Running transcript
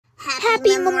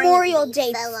Happy Memorial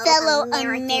Day, fellow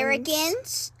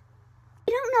Americans.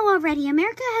 You don't know already,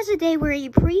 America has a day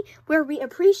where we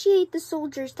appreciate the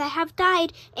soldiers that have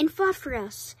died and fought for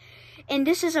us. And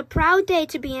this is a proud day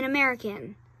to be an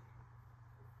American.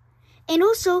 And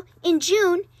also, in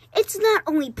June, it's not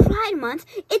only Pride Month,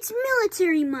 it's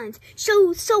Military Month.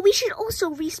 So we should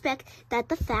also respect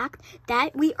the fact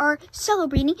that we are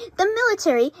celebrating the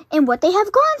military and what they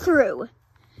have gone through.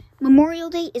 Memorial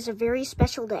Day is a very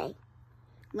special day,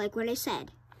 like what I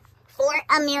said. For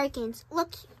Americans.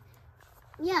 Look.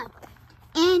 Yeah.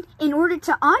 And in order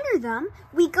to honor them,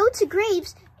 we go to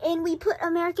graves and we put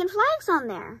American flags on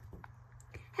there.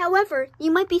 However,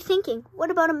 you might be thinking,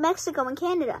 what about Mexico and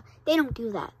Canada? They don't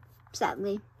do that,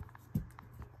 sadly.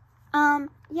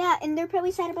 Yeah, and they're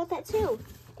probably sad about that too.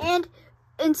 And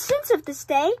since of this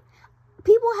day,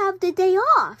 people have the day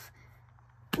off.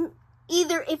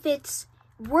 Either if it's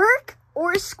work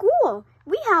or school,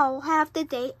 we all have the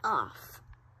day off.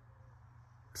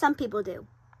 Some people do.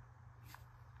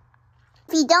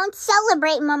 If you don't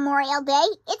celebrate Memorial Day,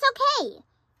 it's okay.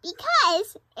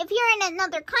 Because if you're in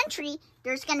another country,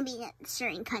 there's going to be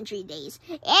certain country days.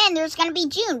 And there's going to be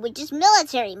June, which is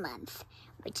Military Month,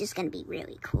 which is going to be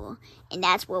really cool. And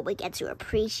that's where we get to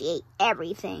appreciate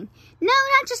everything. No,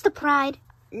 not just the pride.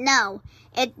 No,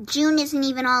 June isn't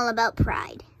even all about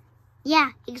pride.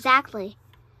 Yeah, exactly.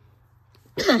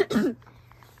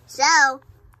 So,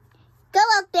 go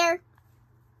out there.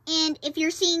 And if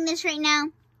you're seeing this right now,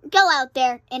 go out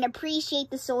there and appreciate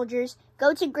the soldiers.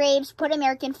 Go to graves, put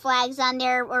American flags on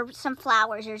there or some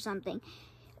flowers or something.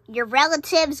 Your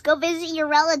relatives, go visit your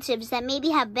relatives that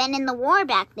maybe have been in the war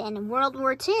back then in World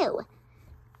War II.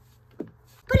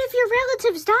 But if your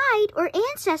relatives died or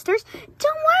ancestors,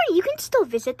 don't worry, you can still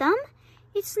visit them.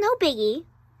 It's no biggie.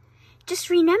 Just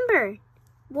remember,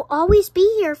 we'll always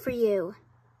be here for you.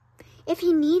 If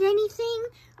you need anything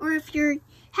or if you're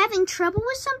having trouble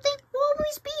with something, we'll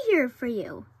always be here for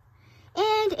you.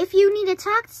 And if you need to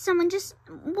talk to someone, just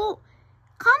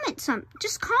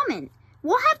comment.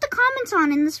 We'll have the comments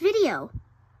on in this video.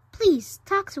 Please,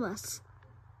 talk to us.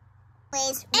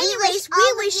 Anyways,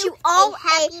 we wish you all a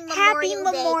happy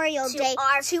Memorial Day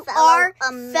to our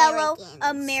fellow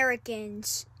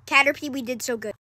Americans. Caterpie, we did so good.